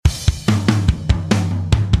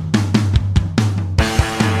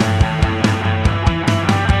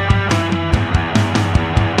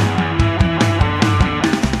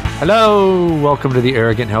Hello, welcome to the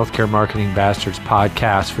Arrogant Healthcare Marketing Bastards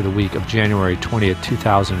podcast for the week of January 20th,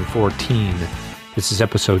 2014. This is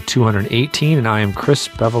episode 218, and I am Chris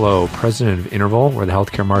Bevelow, president of Interval. We're the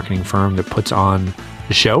healthcare marketing firm that puts on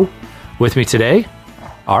the show. With me today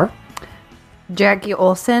are Jackie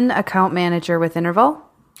Olson, account manager with Interval.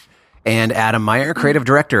 And Adam Meyer, creative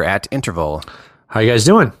director at Interval. How you guys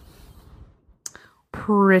doing?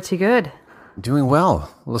 Pretty good. Doing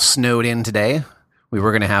well. A little snowed in today. We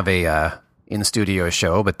were going to have a in-studio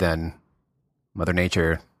show, but then Mother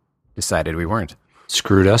Nature decided we weren't.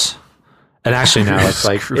 Screwed us. And actually now it's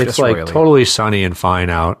like royally. Totally sunny and fine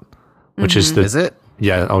out, which is Is it?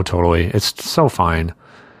 Yeah, oh totally. It's so fine.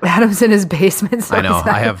 Adam's in his basement. So I know.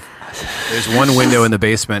 There's one window in the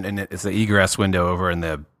basement, and it's the egress window over in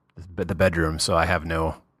the bedroom, so I have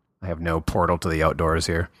no portal to the outdoors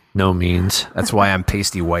here. No means. That's why I'm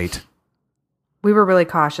pasty white. We were really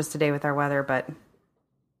cautious today with our weather, but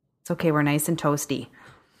it's okay. We're nice and toasty.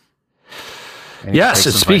 And Yes,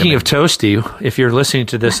 take some speaking of vitamin. toasty, if you're listening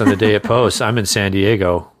to this on the day it posts, I'm in San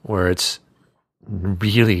Diego where it's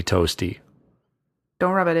really toasty.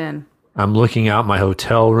 Don't rub it in. I'm looking out my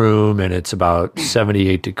hotel room and it's about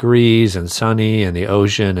 78 degrees and sunny and the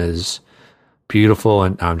ocean is beautiful.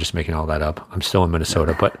 And I'm just making all that up. I'm still in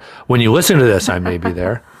Minnesota, but when you listen to this, I may be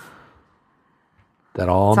there. That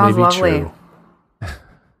all Sounds may be lovely. true.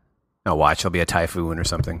 No, watch. There'll be a typhoon or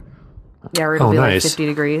something. Yeah, it'll Oh, be nice. like 50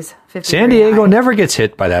 degrees. 50 San degree Diego high. never gets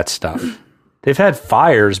hit by that stuff. They've had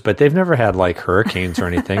fires, but they've never had like hurricanes or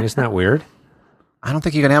anything. Isn't that weird? I don't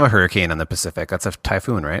think you can have a hurricane on the Pacific. That's a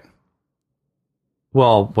typhoon, right?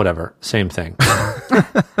 Well, whatever. Same thing.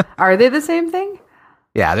 Are they the same thing?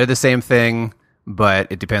 Yeah, they're the same thing,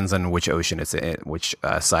 but it depends on which ocean it's in, which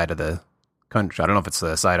side of the country. I don't know if it's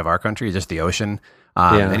the side of our country, just the ocean.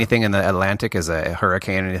 Yeah. Anything in the Atlantic is a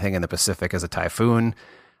hurricane. Anything in the Pacific is a typhoon.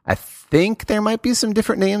 I think there might be some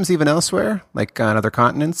different names even elsewhere, like on other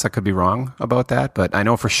continents. I could be wrong about that, but I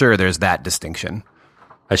know for sure there's that distinction.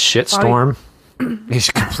 A shitstorm. It's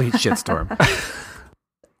a complete shitstorm.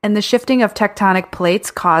 And the shifting of tectonic plates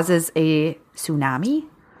causes a tsunami?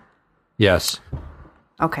 Yes.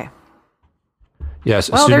 Okay. Yes.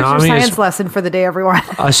 Well, a there's your tsunami science is lesson for the day, everyone.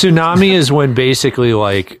 a tsunami is when basically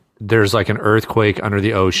like there's like an earthquake under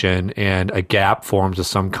the ocean and a gap forms of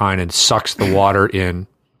some kind and sucks the water in.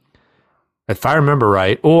 If I remember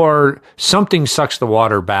right, or something sucks the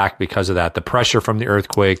water back because of that. The pressure from the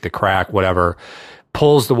earthquake, the crack, whatever,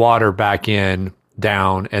 pulls the water back in,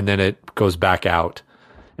 down, and then it goes back out.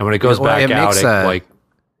 And when it goes back out, it like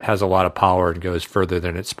has a lot of power and goes further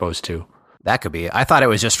than it's supposed to. That could be. I thought it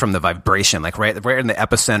was just from the vibration, like right in the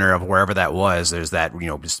epicenter of wherever that was. There's that,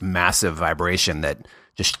 just massive vibration that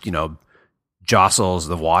just, jostles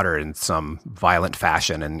the water in some violent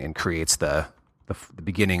fashion and creates the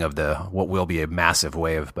beginning of what will be a massive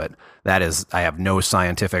wave. But that is, I have no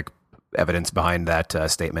scientific evidence behind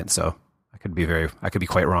that statement, so I could be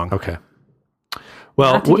quite wrong. Okay.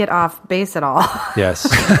 Well, Not to get off base at all. yes.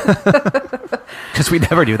 Because we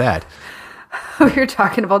never do that. We were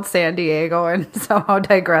talking about San Diego and somehow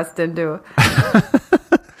digressed into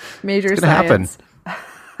major science.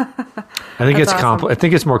 I think That's it's awesome. I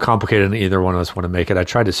think it's more complicated than either one of us want to make it. I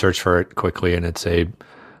tried to search for it quickly, and to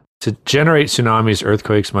generate tsunamis,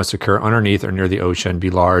 earthquakes must occur underneath or near the ocean, be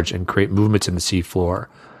large, and create movements in the sea floor.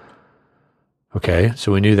 Okay,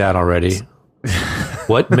 so we knew that already.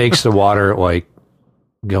 What makes the water like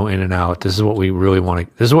go in and out? This is what we really want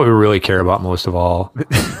to. This is what we really care about most of all.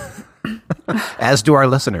 As do our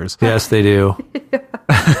listeners. Yes, they do.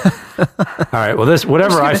 All right. Well,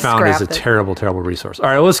 whatever I found is a scrap it. terrible, terrible resource. All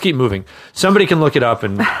right, let's keep moving. Somebody can look it up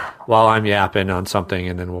and while I'm yapping on something,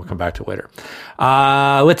 and then we'll come back to it later.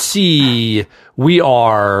 Let's see. We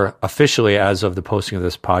are officially, as of the posting of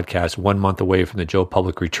this podcast, 1 month away from the Joe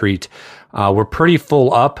Public Retreat. We're pretty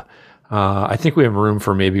full up. I think we have room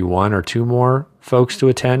for maybe one or two more folks to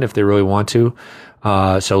attend if they really want to.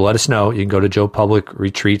 So let us know. You can go to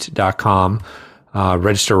joepublicretreat.com,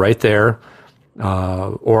 register right there.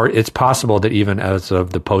 Or it's possible that even as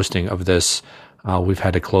of the posting of this, we've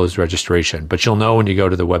had to close registration. But you'll know when you go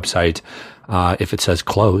to the website, if it says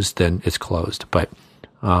closed, then it's closed. But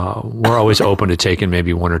we're always open to taking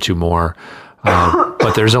maybe one or two more.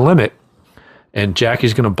 But there's a limit. And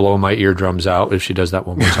Jackie's going to blow my eardrums out if she does that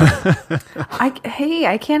one more time.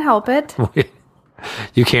 I can't help it.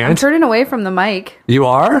 You I'm can't? turning away from the mic. You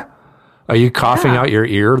are? Are you coughing out your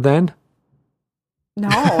ear then? No,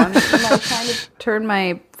 I'm trying to turn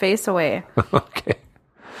my face away. Okay.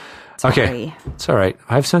 Sorry. Okay. It's all right.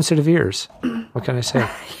 I have sensitive ears. What can I say?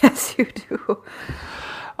 Yes, you do.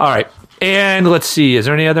 All right. And let's see. Is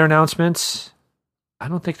there any other announcements? I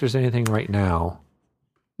don't think there's anything right now.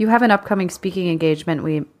 You have an upcoming speaking engagement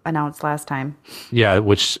we announced last time. Yeah,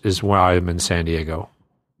 which is why I'm in San Diego.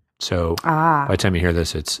 So by the time you hear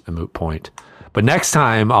this, it's a moot point. But next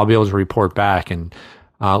time, I'll be able to report back and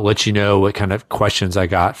let you know what kind of questions I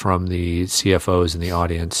got from the CFOs in the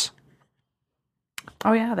audience.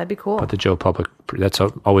 Oh, yeah, that'd be cool. But the Joe Public, that's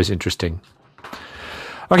always interesting.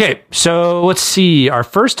 Okay, so let's see. Our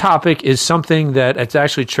first topic is something that it's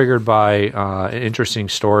actually triggered by an interesting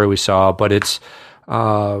story we saw, but it's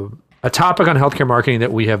a topic on healthcare marketing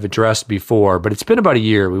that we have addressed before, but it's been about a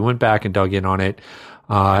year. We went back and dug in on it,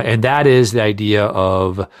 and that is the idea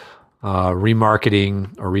of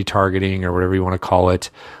remarketing or retargeting or whatever you want to call it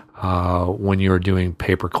when you're doing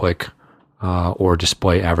pay-per-click or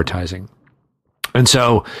display advertising. And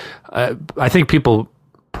so I think people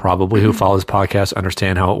probably who follow this podcast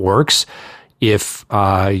understand how it works. If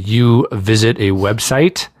you visit a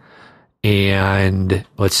website, and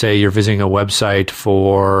let's say you're visiting a website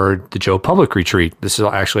for the Joe Public Retreat, this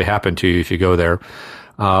will actually happen to you if you go there.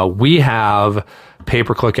 We have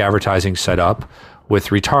pay-per-click advertising set up with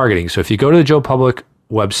retargeting. So if you go to the Joe Public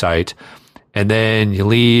website and then you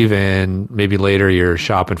leave and maybe later you're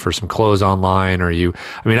shopping for some clothes online, or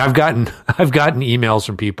I've gotten emails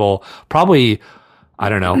from people, probably, I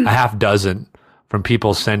don't know, a half dozen, from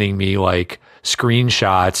people sending me like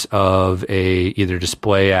screenshots of a either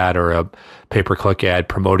display ad or a pay-per-click ad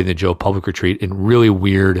promoting the Joe Public Retreat in really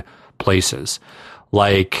weird places.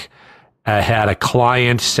 Like I had a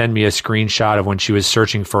client send me a screenshot of when she was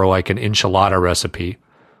searching for like an enchilada recipe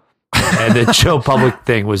and the Joe Public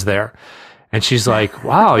thing was there. And she's like,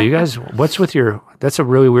 wow, you guys, what's with that's a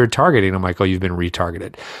really weird targeting. I'm like, oh, you've been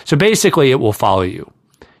retargeted. So basically it will follow you.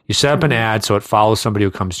 You set up an ad so it follows somebody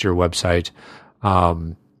who comes to your website.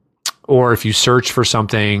 Or if you search for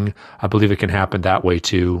something, I believe it can happen that way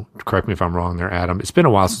too. Correct me if I'm wrong there, Adam. It's been a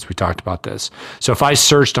while since we talked about this. So if I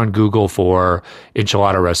searched on Google for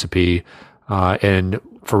enchilada recipe, and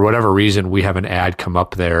for whatever reason we have an ad come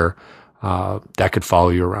up there, that could follow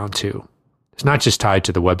you around too. It's not just tied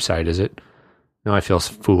to the website, is it? No, I feel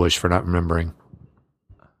foolish for not remembering.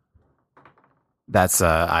 That's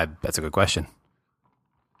a good question.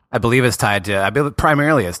 I believe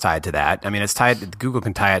primarily it's tied to that. I mean, it's tied. Google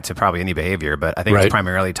can tie it to probably any behavior, but I think it's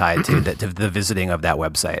primarily tied to the visiting of that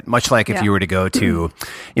website. Much like if you were to go to,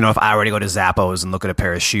 if I were to go to Zappos and look at a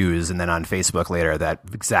pair of shoes, and then on Facebook later, that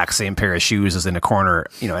exact same pair of shoes is in a corner,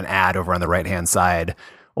 an ad over on the right hand side,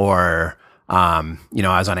 or I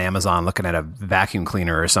was on Amazon looking at a vacuum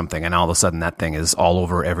cleaner or something, and all of a sudden that thing is all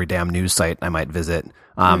over every damn news site I might visit.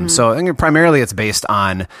 So I think primarily it's based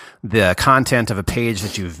on the content of a page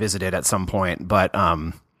that you've visited at some point. But,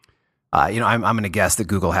 I'm going to guess that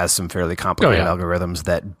Google has some fairly complicated algorithms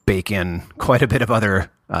that bake in quite a bit of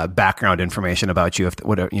other background information about you,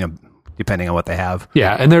 depending on what they have.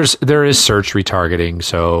 Yeah. And there is search retargeting.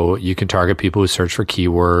 So you can target people who search for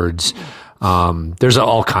keywords. There's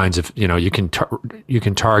all kinds of, you can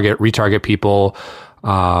retarget people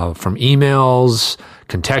from emails,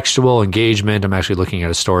 contextual engagement. I'm actually looking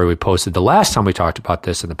at a story we posted the last time we talked about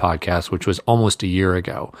this in the podcast, which was almost a year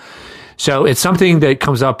ago. So it's something that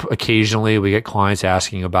comes up occasionally. We get clients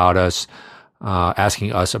asking us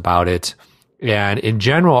about it. And in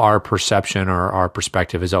general, our perception or our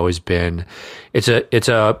perspective has always been,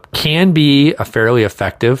 can be a fairly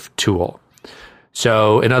effective tool.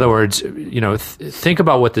 So in other words, think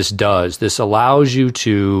about what this does. This allows you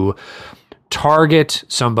to target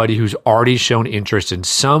somebody who's already shown interest in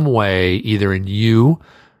some way, either in you,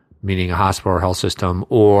 meaning a hospital or health system,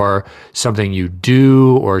 or something you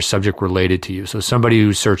do or a subject related to you. So somebody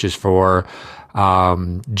who searches for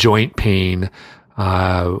joint pain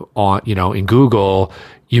in Google,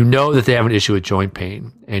 that they have an issue with joint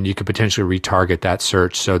pain, and you could potentially retarget that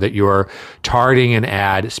search so that you're targeting an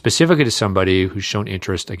ad specifically to somebody who's shown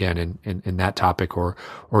interest, again, in that topic or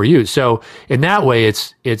you. So in that way,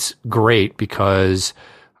 it's great because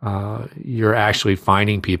you're actually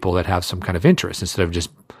finding people that have some kind of interest instead of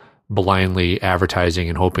just blindly advertising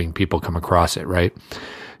and hoping people come across it, right?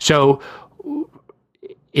 So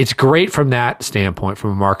it's great from that standpoint,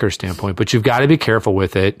 from a marketer standpoint, but you've got to be careful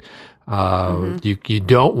with it. You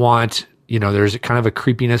don't want, there's a kind of a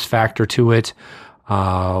creepiness factor to it,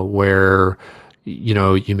 where,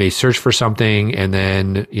 you may search for something and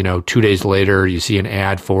then, 2 days later you see an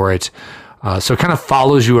ad for it. So it kind of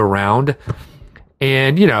follows you around.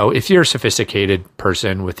 And, if you're a sophisticated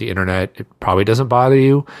person with the internet, it probably doesn't bother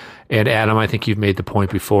you. And Adam, I think you've made the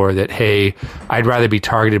point before that, hey, I'd rather be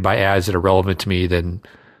targeted by ads that are relevant to me than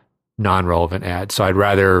non-relevant ads. So I'd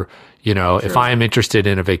rather, if I am interested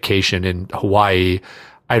in a vacation in Hawaii,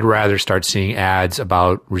 I'd rather start seeing ads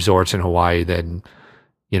about resorts in Hawaii than,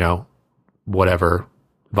 whatever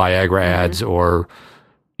Viagra ads or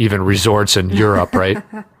even resorts in Europe, right?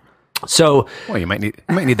 So, well, you might need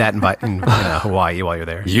that in Hawaii while you're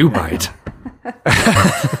there. You might.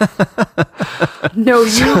 No,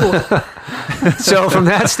 you. So from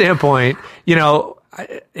that standpoint,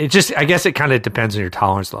 I guess it kind of depends on your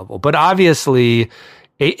tolerance level, but obviously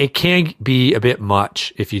it can be a bit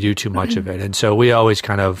much if you do too much of it. And so we always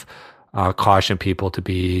kind of caution people to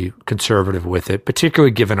be conservative with it,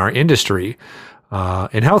 particularly given our industry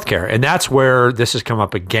in healthcare. And that's where this has come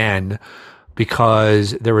up again,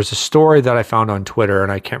 because there was a story that I found on Twitter,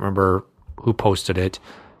 and I can't remember who posted it,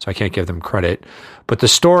 so I can't give them credit. But the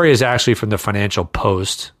story is actually from the Financial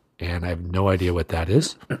Post, and I have no idea what that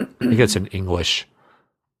is. I think it's an English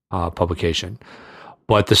publication.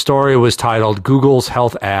 But the story was titled, "Google's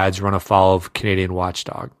Health Ads Run Afoul of Canadian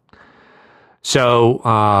Watchdog."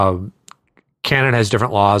 So Canada has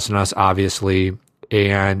different laws than us, obviously,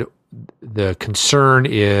 and the concern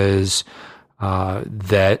is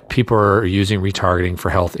that people are using retargeting for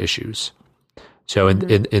health issues. So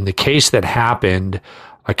in the case that happened,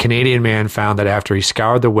 a Canadian man found that after he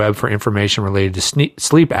scoured the web for information related to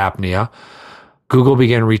sleep apnea, Google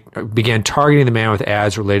began targeting the man with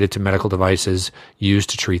ads related to medical devices used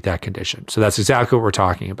to treat that condition. So that's exactly what we're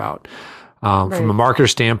talking about. Right. From a marketer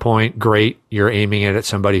standpoint, great. You're aiming it at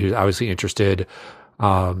somebody who's obviously interested.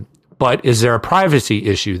 But is there a privacy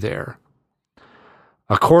issue there?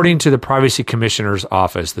 According to the Privacy Commissioner's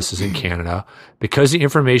Office, this is in Canada, because the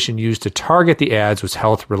information used to target the ads was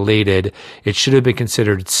health related, it should have been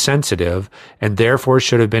considered sensitive and therefore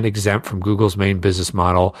should have been exempt from Google's main business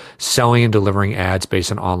model, selling and delivering ads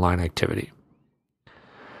based on online activity.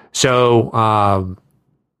 So,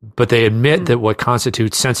 but they admit that what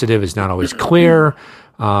constitutes sensitive is not always clear.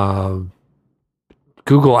 Google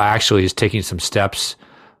actually is taking some steps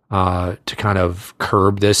to kind of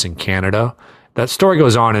curb this in Canada. That story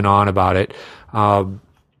goes on and on about it. And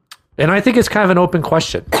I think it's kind of an open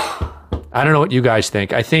question. I don't know what you guys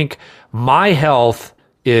think. I think my health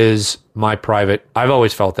is my private, I've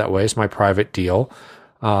always felt that way. It's my private deal.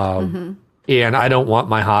 And I don't want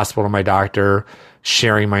my hospital or my doctor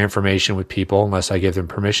sharing my information with people unless I give them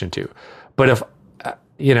permission to. But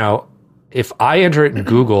if I enter it in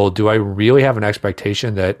Google, do I really have an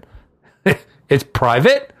expectation that it's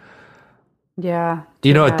private? Yeah.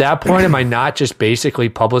 At that point, am I not just basically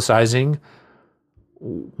publicizing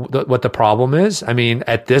what the problem is? I mean,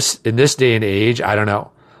 in this day and age, I don't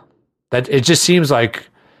know. That it just seems like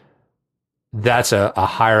that's a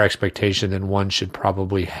higher expectation than one should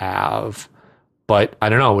probably have. But I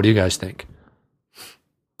don't know. What do you guys think?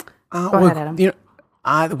 Go ahead, Adam.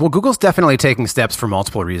 Well, Google's definitely taking steps for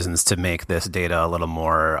multiple reasons to make this data a little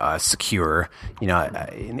more secure.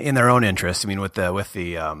 In their own interest. I mean, I'm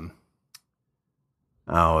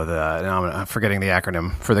forgetting the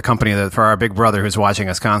acronym for the company for our big brother who's watching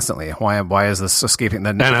us constantly. Why is this escaping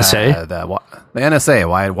the NSA? The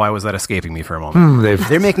NSA. Why was that escaping me for a moment?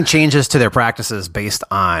 They're making changes to their practices based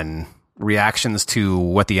on reactions to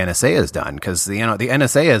what the NSA has done, because the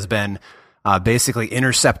NSA has been basically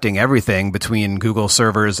intercepting everything between Google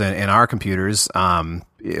servers and our computers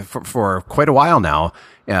for quite a while now,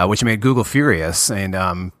 which made Google furious. And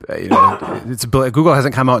Google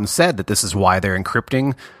hasn't come out and said that this is why they're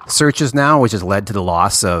encrypting searches now, which has led to the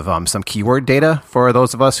loss of some keyword data for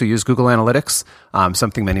those of us who use Google Analytics,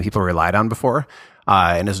 something many people relied on before.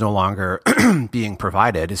 And is no longer being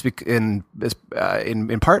provided. It's in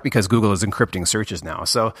part because Google is encrypting searches now.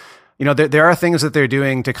 So, there are things that they're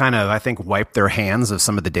doing to kind of, I think, wipe their hands of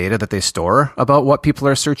some of the data that they store about what people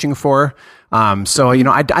are searching for. I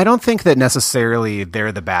don't think that necessarily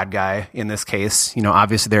they're the bad guy in this case.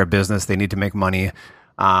 Obviously they're a business; they need to make money.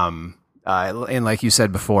 And like you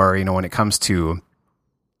said before, when it comes to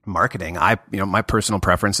marketing, my personal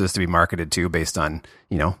preference is to be marketed to based on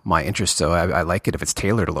my interests. So I like it if it's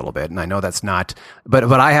tailored a little bit, and I know that's not,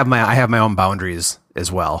 but I have my own boundaries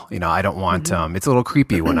as well. I don't want it's a little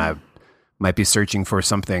creepy when I might be searching for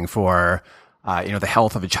something for the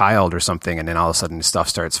health of a child or something, and then all of a sudden stuff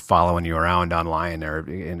starts following you around online,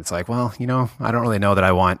 and it's like, well, I don't really know that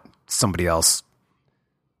I want somebody else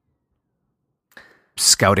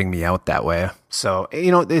scouting me out that way. So,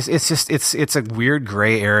 it's a weird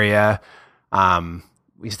gray area.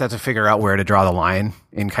 We just have to figure out where to draw the line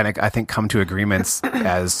and kind of, I think, come to agreements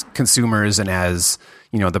as consumers and as,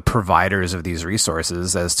 the providers of these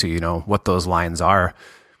resources as to, what those lines are,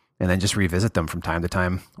 and then just revisit them from time to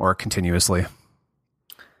time or continuously.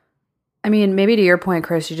 I mean, maybe to your point,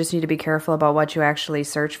 Chris, you just need to be careful about what you actually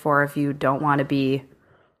search for if you don't want to be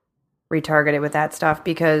retargeted with that stuff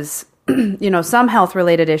because, some health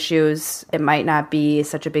related issues, it might not be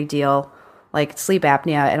such a big deal. Like sleep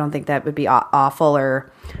apnea, I don't think that would be awful.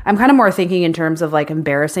 Or I'm kind of more thinking in terms of like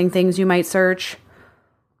embarrassing things you might search.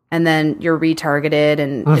 And then you're retargeted.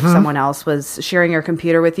 And if someone else was sharing your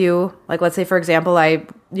computer with you, like let's say, for example, I,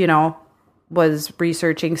 was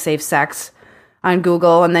researching safe sex on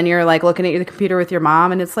Google, and then you're like looking at the computer with your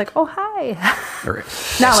mom, and it's like, oh, hi. Or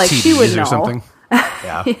not like she would know. Or something.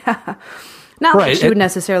 Yeah. Yeah. Not like she would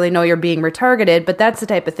necessarily know you're being retargeted, but that's the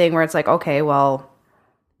type of thing where it's like, okay, well,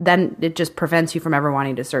 then it just prevents you from ever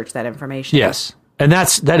wanting to search that information. Yes. And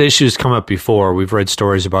that issue's come up before. We've read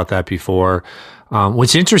stories about that before.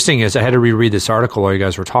 What's interesting is I had to reread this article while you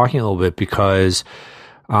guys were talking a little bit because,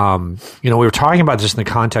 we were talking about this in the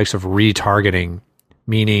context of retargeting,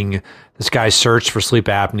 meaning this guy searched for sleep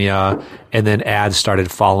apnea and then ads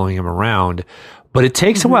started following him around. But it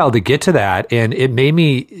takes a while to get to that. And it made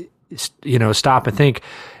me, stop and think,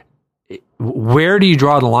 where do you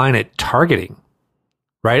draw the line at targeting?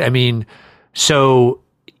 Right? I mean, so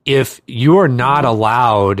if you're not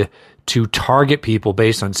allowed to target people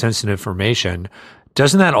based on sensitive information,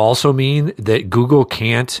 doesn't that also mean that Google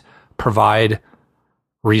can't provide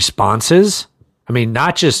responses? I mean,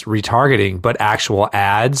 not just retargeting, but actual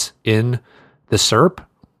ads in the SERP,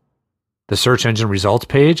 the search engine results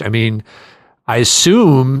page. I mean, I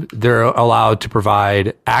assume they're allowed to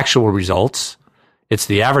provide actual results. It's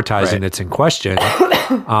the advertising that's in question.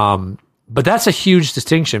 But that's a huge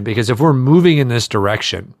distinction because if we're moving in this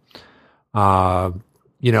direction,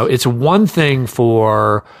 it's one thing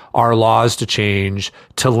for our laws to change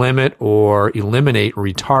to limit or eliminate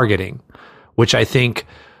retargeting, which I think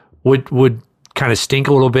would kind of stink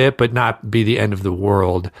a little bit, but not be the end of the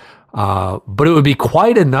world. But it would be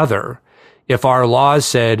quite another if our laws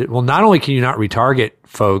said, well, not only can you not retarget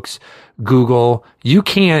folks, Google, you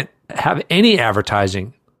can't have any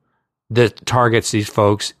advertising that targets these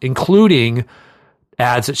folks, including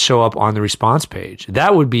ads that show up on the response page.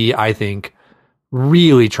 That would be, I think,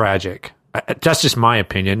 really tragic. That's just my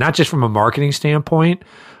opinion, not just from a marketing standpoint,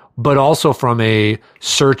 but also from a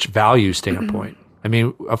search value standpoint. I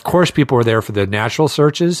mean, of course, people are there for the natural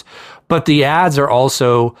searches, but the ads are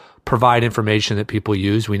also provide information that people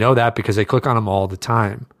use. We know that because they click on them all the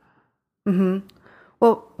time. Mm-hmm.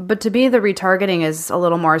 Well, but to me, the retargeting is a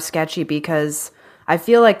little more sketchy because I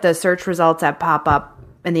feel like the search results that pop up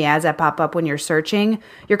and the ads that pop up when you're searching,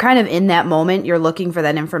 you're kind of in that moment. You're looking for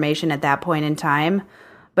that information at that point in time.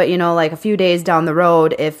 But, like a few days down the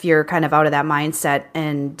road, if you're kind of out of that mindset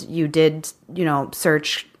and you did,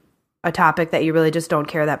 search a topic that you really just don't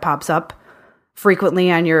care that pops up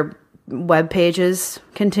frequently on your web pages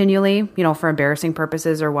continually, for embarrassing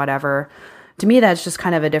purposes or whatever. To me, that's just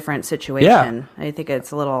kind of a different situation. Yeah. I think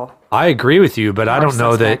it's a little. I agree with you, but I don't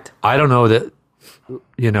know that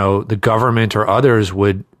the government or others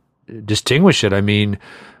would distinguish it. I mean,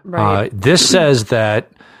 this says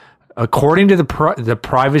that according to the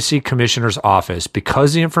Privacy Commissioner's Office,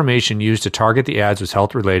 because the information used to target the ads was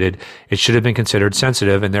health related, it should have been considered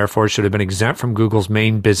sensitive and therefore should have been exempt from Google's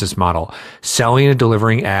main business model, selling and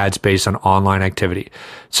delivering ads based on online activity.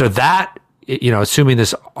 So that, assuming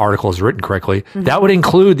this article is written correctly, that would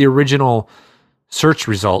include the original search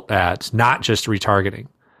result ads, not just retargeting.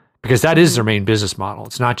 Because that is their main business model.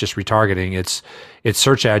 It's not just retargeting, it's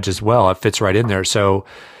search ads as well. It fits right in there. So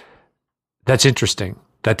that's interesting.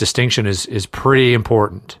 That distinction is pretty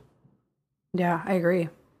important. Yeah, I agree.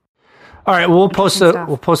 All right, we'll post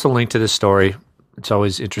a link to this story. It's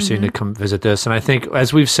always interesting to come visit this. And I think,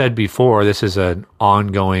 as we've said before, this is an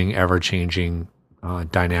ongoing, ever-changing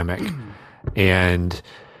dynamic. And,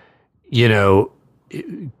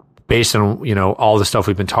 based on, all the stuff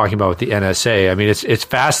we've been talking about with the NSA, I mean, it's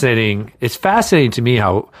fascinating. It's fascinating to me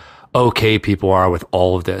how okay people are with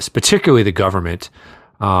all of this, particularly the government.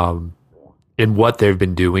 In what they've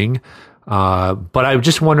been doing. But I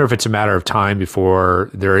just wonder if it's a matter of time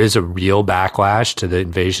before there is a real backlash to the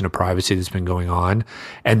invasion of privacy that's been going on.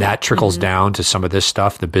 And that trickles down to some of this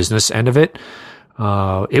stuff, the business end of it.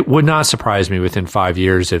 It would not surprise me within 5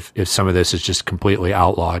 years if some of this is just completely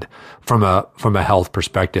outlawed from a health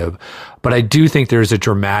perspective. But I do think there's a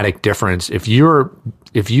dramatic difference. If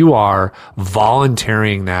you are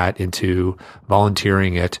volunteering that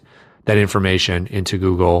information into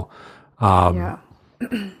Google, then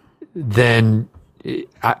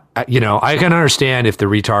I can understand if the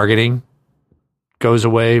retargeting goes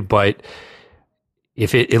away, but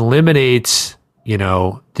if it eliminates,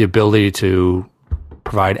 the ability to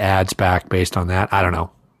provide ads back based on that, I don't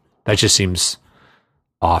know. That just seems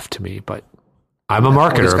off to me, but I'm a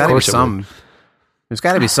marketer. Of course, there's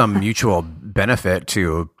got to be some mutual benefit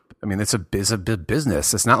to I mean, it's a big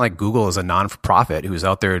business. It's not like Google is a non-profit who's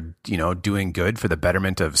out there, doing good for the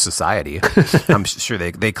betterment of society. I'm sure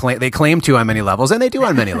they claim to on many levels, and they do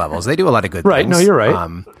on many levels. They do a lot of good right. things. No, you're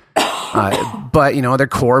right. But their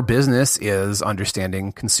core business is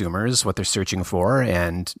understanding consumers, what they're searching for,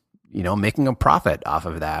 and making a profit off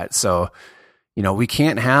of that. So, we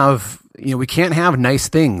can't have nice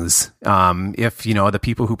things if the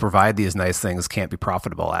people who provide these nice things can't be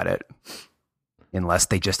profitable at it. Unless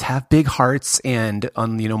they just have big hearts and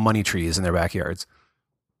money trees in their backyards,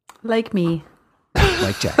 like me,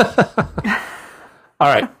 like Jack.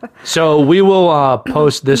 All right, so we will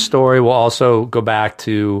post this story. We'll also go back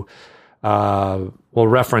to we'll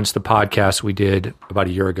reference the podcast we did about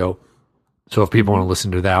a year ago. So if people want to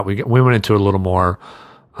listen to that, we went into it a little more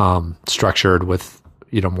structured with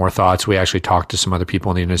more thoughts. We actually talked to some other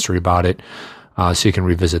people in the industry about it, so you can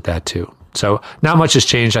revisit that too. So not much has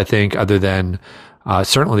changed, I think, other than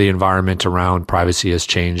certainly the environment around privacy has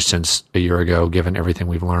changed since a year ago, given everything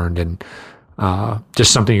we've learned, and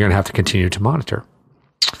just something you're going to have to continue to monitor.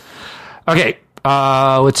 Okay,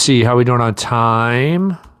 let's see. How are we doing on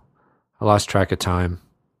time? I lost track of time.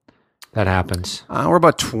 That happens. We're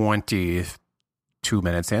about 22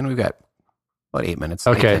 minutes in. We've got about 8 minutes.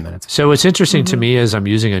 Okay. 10 minutes. So what's interesting to me is I'm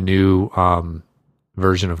using a new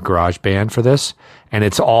version of GarageBand for this, and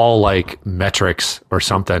it's all like metrics or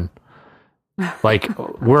something. Like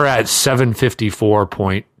we're at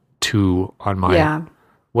 754.2 on mine. Yeah.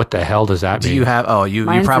 What the hell does that mean? Do you have? Oh, you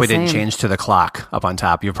Mine's probably the didn't same. change to the clock up on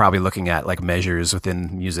top. You're probably looking at like measures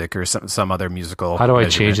within music or some other musical. How do I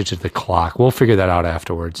change it to the clock? We'll figure that out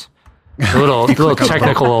afterwards. A little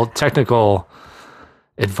technical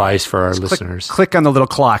advice for our listeners. Click on the little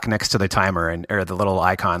clock next to the timer or the little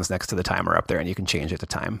icons next to the timer up there, and you can change it to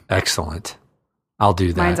time. Excellent. I'll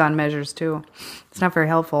do that. Mine's on measures too. It's not very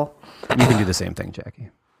helpful. You can do the same thing, Jackie.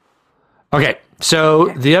 Okay, so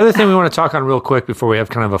the other thing we want to talk on real quick before we have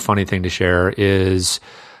kind of a funny thing to share is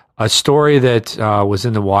a story that was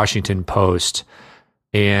in the Washington Post,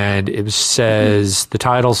 and it says the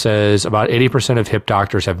title says about 80% of hip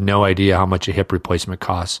doctors have no idea how much a hip replacement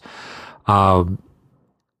costs. I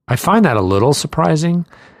find that a little surprising,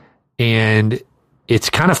 and it's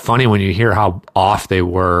kind of funny when you hear how off they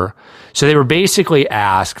were. So they were basically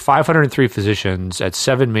asked 503 physicians at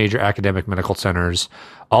 7 major academic medical centers,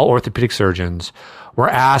 all orthopedic surgeons, were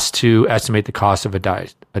asked to estimate the cost of a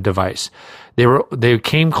device. They were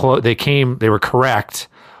correct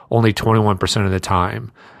only 21% of the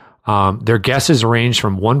time. Their guesses range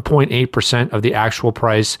from 1.8% of the actual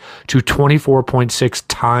price to 24.6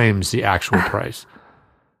 times the actual price.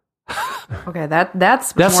 Okay,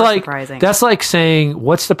 that's more like surprising. That's like saying,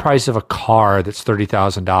 what's the price of a car that's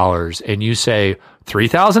 $30,000, and you say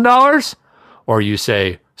 $3,000, or you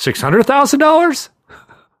say $600,000.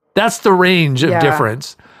 That's the range of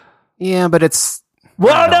difference. Yeah, but it's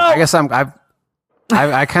well, no. I guess I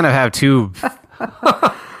kind of have two.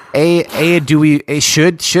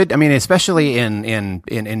 Should I mean, especially in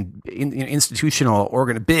institutional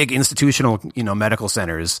big institutional medical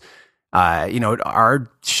centers.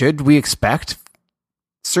 Should we expect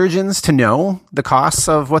surgeons to know the costs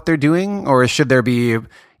of what they're doing, or should there be,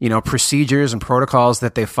 procedures and protocols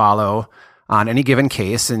that they follow on any given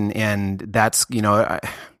case? And that's,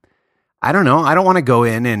 I don't know. I don't want to go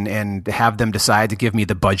in and have them decide to give me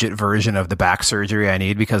the budget version of the back surgery I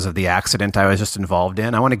need because of the accident I was just involved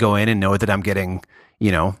in. I want to go in and know that I'm getting,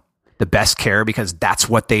 the best care because that's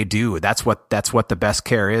what they do. That's what the best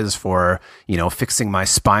care is for, fixing my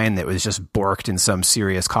spine that was just borked in some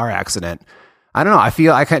serious car accident. I don't know.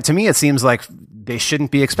 To me, it seems like they shouldn't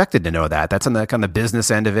be expected to know that. That's on the business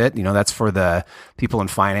end of it. That's for the people in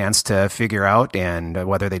finance to figure out, and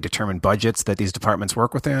whether they determine budgets that these departments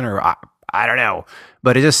work within, or I don't know.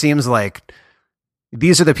 But it just seems like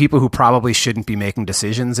these are the people who probably shouldn't be making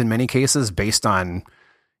decisions in many cases based on,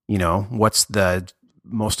 what's the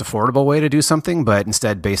most affordable way to do something, but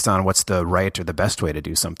instead based on what's the right or the best way to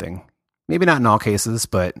do something. Maybe not in all cases,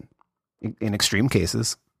 but in extreme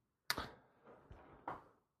cases.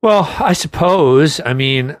 Well, I suppose. I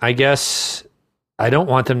mean, I guess I don't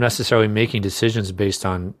want them necessarily making decisions based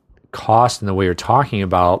on cost in the way you're talking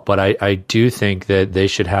about, but I do think that they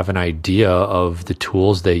should have an idea of the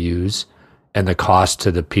tools they use and the cost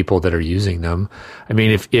to the people that are using them. I mean,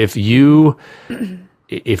 if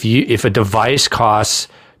a device costs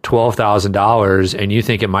 $12,000 and you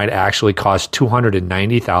think it might actually cost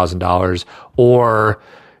 $290,000 or,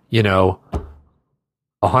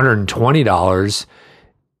 $120,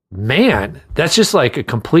 man, that's just like a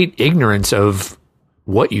complete ignorance of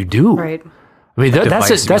what you do. Right. I mean, that's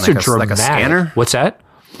a dramatic. like a scanner? What's that?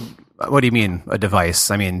 What do you mean a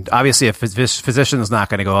device? I mean, obviously, if physician's not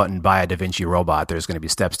going to go out and buy a Da Vinci robot, there's going to be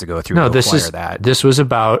steps to go through to acquire that. This was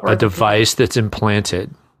about a device that's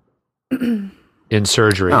implanted in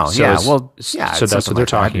surgery. Oh, so yeah. So that's what they're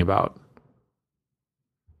talking about.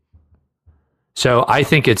 So I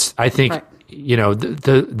think right.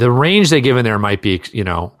 The range they give in there might be,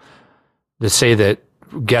 to say that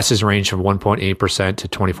guesses range from 1.8% to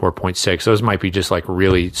 24.6. Those might be just like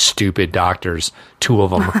really stupid doctors, two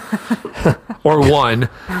of them, or one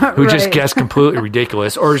who just guessed completely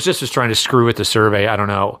ridiculous, or is just trying to screw with the survey. I don't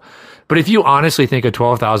know. But if you honestly think a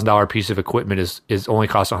 $12,000 piece of equipment is only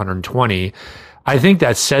costs $120, I think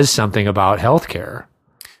that says something about healthcare.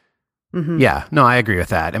 Mm-hmm. Yeah, no, I agree with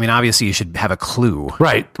that. I mean, obviously, you should have a clue.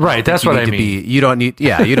 Right. That's what I mean. You don't need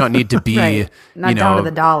to be, right. Not down to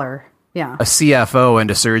the dollar. Yeah. A CFO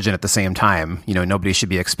and a surgeon at the same time. Nobody should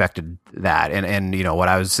be expected that. And what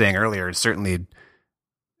I was saying earlier is certainly,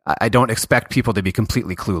 I don't expect people to be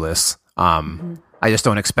completely clueless. I just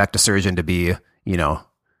don't expect a surgeon to be, a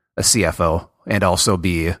CFO and also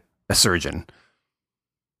be a surgeon.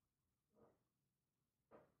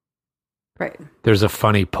 Right. There's a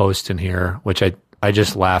funny post in here, which I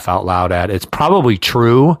just laugh out loud at. It's probably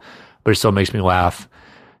true, but it still makes me laugh.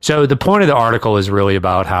 So the point of the article is really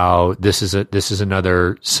about how this is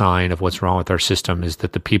another sign of what's wrong with our system, is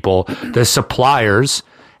that the suppliers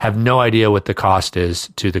have no idea what the cost is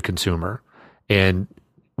to the consumer. And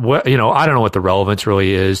I don't know what the relevance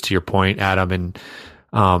really is to your point, Adam. And,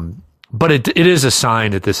 but it is a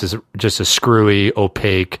sign that this is just a screwy,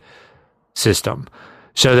 opaque system.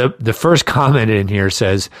 So the first comment in here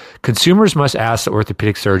says, consumers must ask the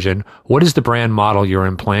orthopedic surgeon, what is the brand model you're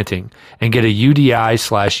implanting, and get a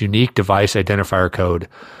UDI/unique device identifier code.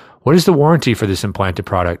 What is the warranty for this implanted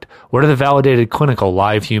product? What are the validated clinical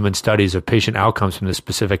live human studies of patient outcomes from this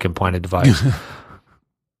specific implanted device?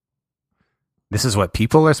 This is what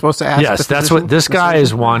people are supposed to ask? Yes, that's what this guy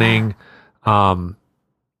is wanting.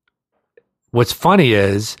 What's funny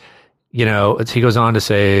is, he goes on to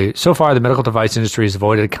say, so far the medical device industry has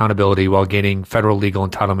avoided accountability while gaining federal legal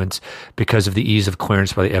entitlements because of the ease of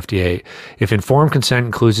clearance by the FDA. If informed consent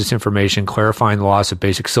includes this information clarifying the loss of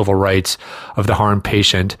basic civil rights of the harmed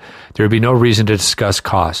patient, there would be no reason to discuss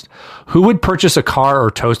cost. Who would purchase a car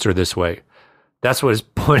or toaster this way? That's what his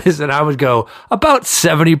point is. And I would go, about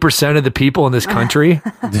 70% of the people in this country.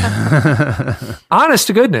 Honest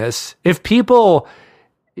to goodness, if people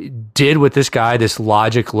did with this guy, this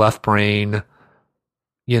logic, left brain,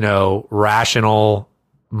 rational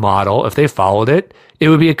model, if they followed it, it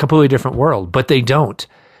would be a completely different world. But they don't.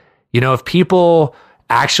 If people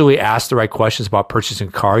actually ask the right questions about purchasing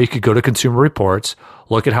a car, you could go to Consumer Reports,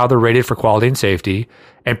 look at how they're rated for quality and safety,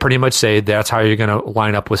 and pretty much say that's how you're going to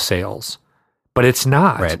line up with sales. But it's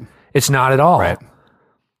not. Right. It's not at all. Right.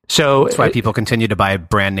 So that's why people continue to buy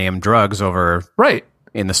brand name drugs over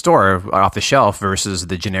in the store off the shelf versus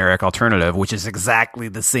the generic alternative, which is exactly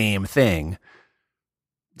the same thing.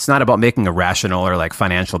 It's not about making a rational or like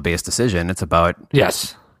financial based decision. It's about,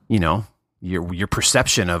 your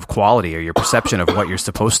perception of quality or your perception of what you're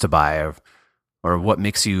supposed to buy or what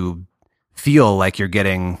makes you feel like you're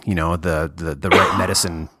getting, the right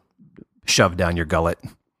medicine shoved down your gullet.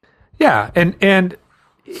 Yeah. And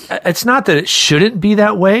it's not that it shouldn't be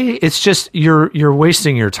that way. It's just you're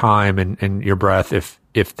wasting your time and your breath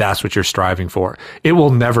if that's what you're striving for. It will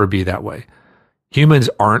never be that way. Humans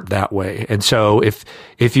aren't that way. And so if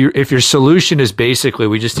your solution is basically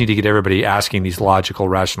we just need to get everybody asking these logical,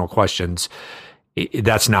 rational questions,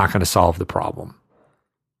 that's not going to solve the problem.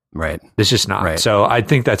 Right. It's just not. Right. So I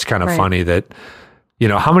think that's kind of funny that,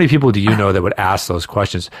 how many people do you know that would ask those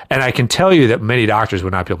questions? And I can tell you that many doctors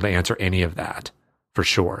would not be able to answer any of that for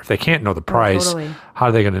sure. If they can't know the price, how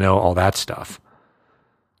are they going to know all that stuff?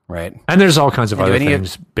 Right. And there's all kinds of other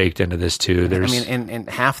things baked into this too. And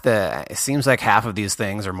it seems like half of these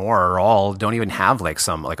things or more or all don't even have like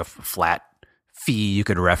a flat fee you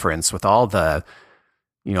could reference with all the,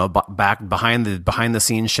 back behind the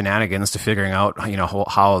scenes shenanigans to figuring out,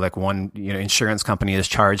 how like one, insurance company is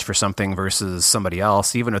charged for something versus somebody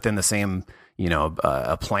else, even within the same,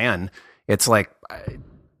 a plan. It's like,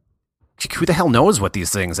 who the hell knows what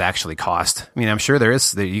these things actually cost? I mean, I'm sure there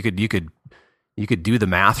is, you could do the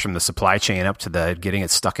math from the supply chain up to the getting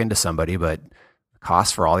it stuck into somebody, but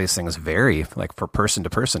costs for all these things vary, like for person to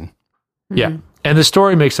person. Yeah. And the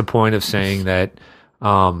story makes a point of saying that,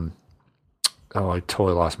 I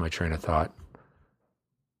totally lost my train of thought.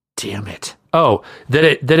 Damn it. Oh, that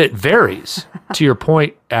it varies to your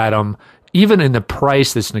point, Adam, even in the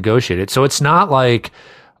price that's negotiated. So it's not like,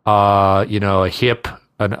 a hip,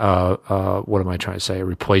 what am I trying to say? A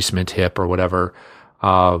replacement hip or whatever.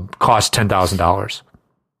 costs $10,000.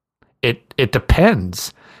 It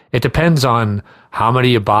depends. It depends on how many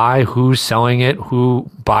you buy, who's selling it, who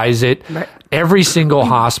buys it. Right. Every single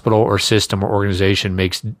hospital or system or organization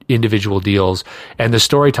makes individual deals. And the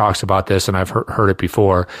story talks about this, and I've heard it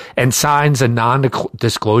before, and signs a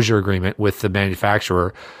non-disclosure agreement with the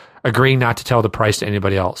manufacturer, agreeing not to tell the price to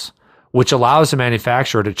anybody else, which allows the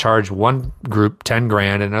manufacturer to charge one group 10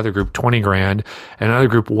 grand, another group 20 grand, another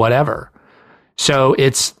group whatever. So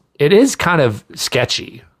it is kind of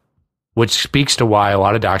sketchy, which speaks to why a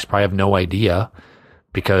lot of docs probably have no idea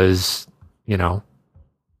because,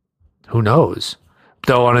 who knows?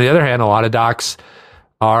 Though on the other hand, a lot of docs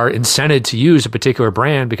are incented to use a particular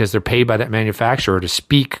brand because they're paid by that manufacturer to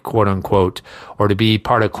speak, quote unquote, or to be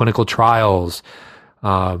part of clinical trials.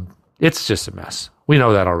 It's just a mess. We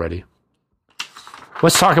know that already.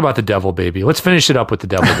 Let's talk about the devil baby. Let's finish it up with the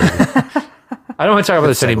devil baby. I don't want to talk about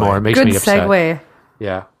this anymore. It makes me upset. Good segue.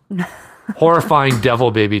 Yeah. Horrifying devil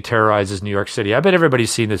baby terrorizes New York City. I bet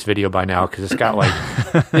everybody's seen this video by now because it's got like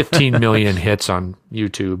 15 million hits on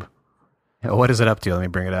YouTube. What is it up to? Let me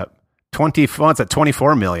bring it up. It's at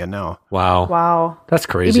 24 million now. Wow. That's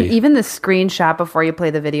crazy. Even the screenshot before you play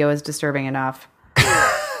the video is disturbing enough.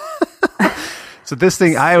 So this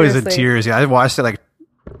thing, I was in Seriously. tears. Yeah, I watched it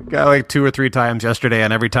like 2 or 3 times yesterday,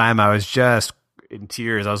 and every time I was just in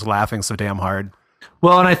tears. I was laughing so damn hard.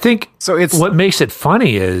 Well, and I think So it's- what makes it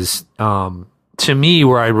funny is, to me,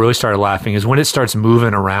 where I really started laughing is when it starts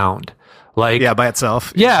moving around. Like, Yeah, by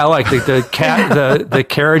itself. yeah, like the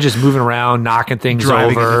carriage is moving around, knocking things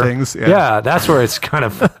Driving over. into things, yeah. Yeah, that's where it's kind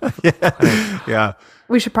of Yeah.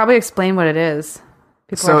 We should probably explain what it is.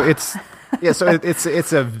 People So are-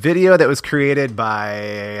 it's a video that was created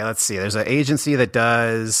by, let's see, there's an agency that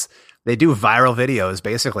they do viral videos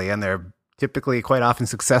basically, and they're typically quite often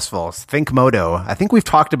successful. Think Moto. I think we've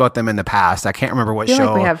talked about them in the past. I can't remember what I feel show.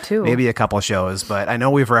 like we have too. Maybe a couple shows, but I know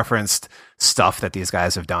we've referenced stuff that these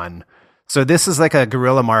guys have done. So this is like a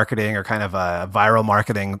guerrilla marketing or kind of a viral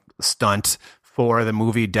marketing stunt for the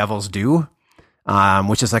movie Devil's Due.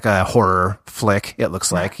 Which is like a horror flick, it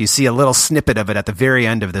looks like. You see a little snippet of it at the very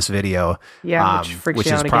end of this video. Yeah, which freaks which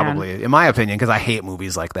you is out probably, again. in my opinion, because I hate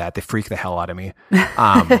movies like that. They freak the hell out of me.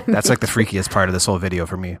 That's like the freakiest part of this whole video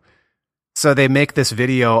for me. So they make this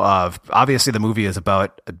video of, obviously the movie is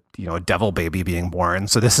about a devil baby being born.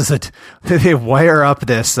 So this is they wire up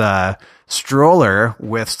this stroller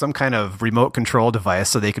with some kind of remote control device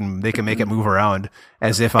so they can make it move around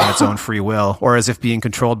as if on its own free will, or as if being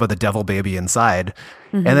controlled by the devil baby inside.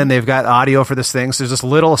 And then they've got audio for this thing. So there's this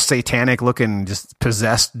little satanic looking, just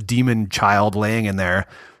possessed demon child laying in there,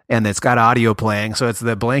 and it's got audio playing. So it's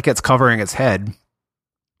the blankets covering its head.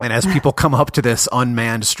 And as people come up to this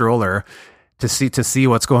unmanned stroller to see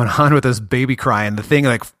what's going on with this baby crying, the thing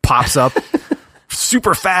like pops up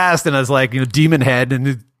super fast and is like, demon head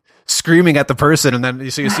and screaming at the person. And then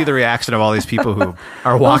so you see the reaction of all these people who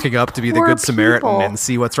are walking up to be the poor good Samaritan people. and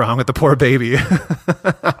see what's wrong with the poor baby.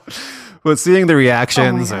 But seeing the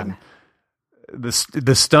reactions Oh my and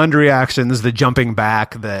the stunned reactions, the jumping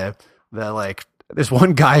back, the like, there's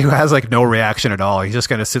one guy who has like no reaction at all. He just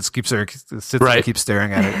kind of keeps Right. and keeps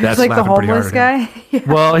staring at it. That's It's like the laughing pretty hard homeless at him. guy.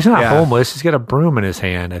 Yeah. well, he's not Yeah. homeless. He's got a broom in his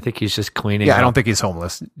hand. I think he's just cleaning. Yeah, I up. don't think he's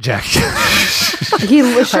homeless, Jack. He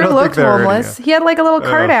don't sure think looked they're homeless. He had like a little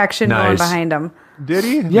cart action going Nice. behind him. Did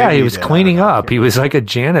he? Yeah, Maybe he was did. cleaning I don't know. up. He was like a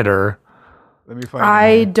janitor. Let me find I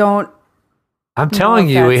it. don't. I'm telling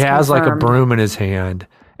you, he that's has like a confirmed. broom in his hand.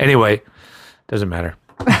 Anyway, doesn't matter.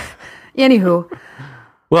 Anywho,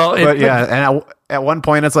 Well, But yeah, and at one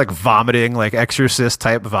point it's like vomiting, like Exorcist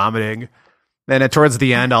type vomiting. Then towards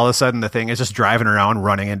the end, all of a sudden the thing is just driving around,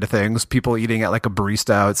 running into things. People eating at like a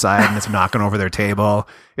barista outside, and it's knocking over their table.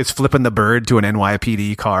 It's flipping the bird to an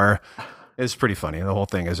NYPD car. It's pretty funny. The whole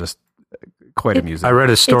thing is just quite amusing. I read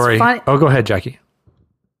a story. funny- Oh, go ahead, Jackie.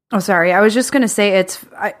 oh, sorry. I was just going to say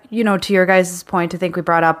to your guys' point, I think we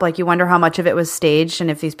brought up, like, you wonder how much of it was staged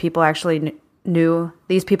and if these people actually knew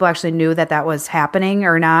that was happening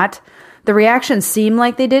or not. The reactions seem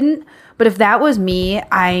like they didn't, but if that was me,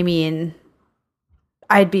 I mean,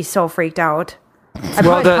 I'd be so freaked out. I'd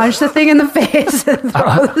probably punch the thing in the face and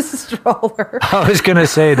throw the stroller. I was going to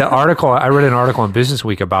say I read an article in Business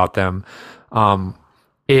Week about them.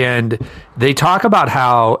 And they talk about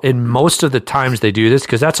how in most of the times they do this,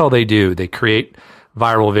 because that's all they do. They create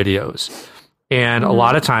viral videos. And a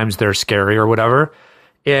lot of times they're scary or whatever.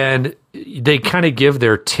 And they kind of give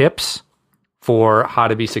their tips for how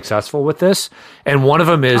to be successful with this. And one of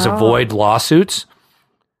them is avoid lawsuits.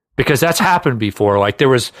 Because that's happened before. Like there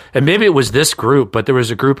was, and maybe it was this group, but there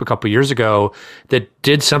was a group a couple years ago that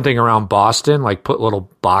did something around Boston, like put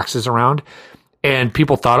little boxes around. and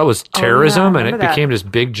people thought it was terrorism, and it remember that. became this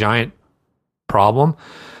big giant problem.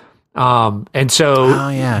 And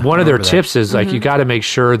so one of their tips is like, you got to make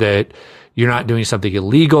sure that you're not doing something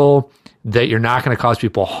illegal, that you're not going to cause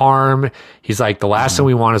people harm. He's like, the last thing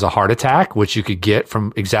we want is a heart attack, which you could get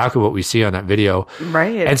from exactly what we see on that video.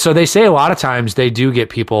 Right. And so they say a lot of times they do get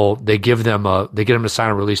people, they get them to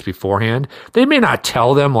sign a release beforehand. They may not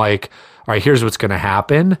tell them like, all right, here's what's going to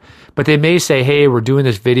happen, but they may say, hey, we're doing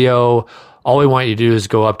this video. All we want you to do is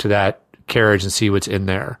go up to that carriage and see what's in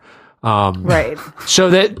there. Right.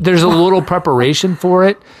 So that there's a little preparation for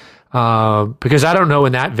it. Because I don't know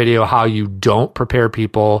in that video how you don't prepare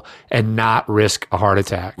people and not risk a heart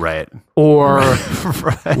attack. Right. Or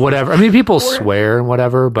whatever. I mean, people swear and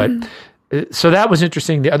whatever, but so that was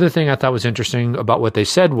interesting. The other thing I thought was interesting about what they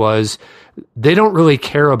said was they don't really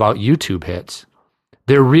care about YouTube hits.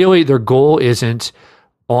 Their goal isn't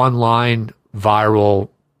online viral,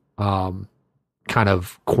 kind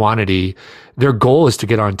of quantity. Their goal is to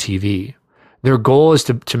get on TV. Their goal is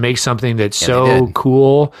to make something that's so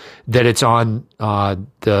cool that it's on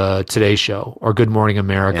the Today Show or Good Morning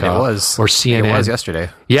America or CNN. It was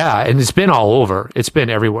yesterday. Yeah, and it's been all over. It's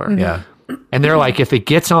been everywhere. Mm-hmm. Yeah. And they're like, if it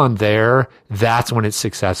gets on there, that's when it's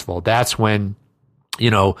successful. That's when,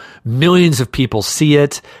 millions of people see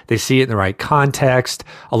it. They see it in the right context.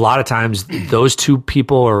 A lot of times those two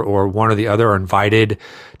people or one or the other are invited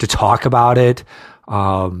to talk about it.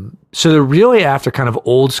 So they're really after kind of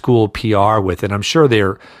old school PR with it. I'm sure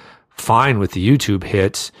they're fine with the YouTube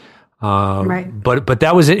hits. Right. But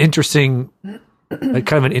that was an interesting,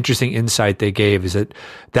 kind of an interesting insight they gave, is that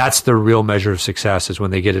that's the real measure of success, is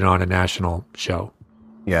when they get it on a national show.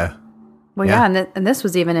 Yeah. Well, yeah, and this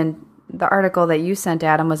was even in the article that you sent,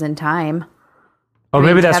 Adam, was in Time. Oh,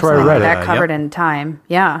 maybe that's where I read it. That covered in Time.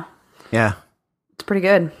 Yeah. Yeah. It's pretty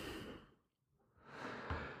good.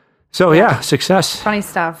 So yeah, success. Funny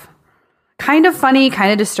stuff. Kind of funny,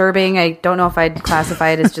 kind of disturbing. I don't know if I'd classify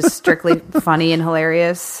it as just strictly funny and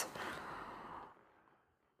hilarious.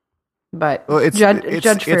 But judge for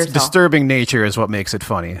yourself. Its disturbing nature is what makes it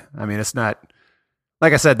funny. I mean, it's not,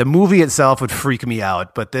 like I said, the movie itself would freak me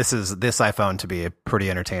out, but this I found to be pretty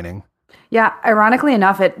entertaining. Yeah, ironically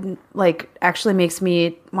enough, it actually makes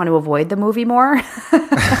me want to avoid the movie more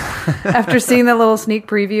after seeing the little sneak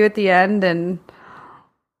preview at the end.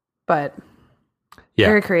 But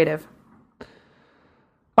very creative.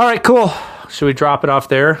 All right, cool. Should we drop it off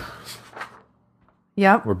there?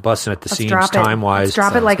 Yep. We're busting at the seams drop it. time-wise. Let's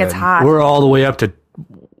drop it like it's hot. We're all the way up to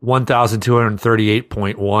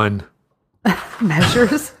 1,238.1.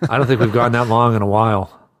 Measures. I don't think we've gone that long in a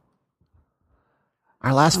while.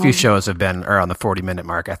 Our last few shows are on the 40-minute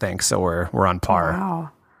mark, I think, so we're on par.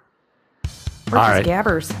 Wow. We're just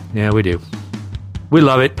gabbers. Yeah, we do. We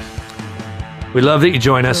love it. We love that you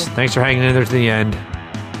join us. Thanks for hanging in there to the end.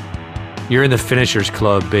 You're in the Finishers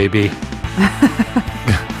Club, baby. All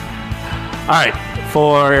right.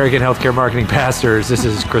 For Arrogant Healthcare Marketing Pastors, this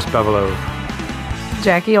is Chris Bevelo.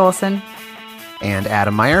 Jackie Olson. And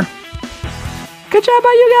Adam Meyer. Good job by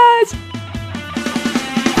you guys.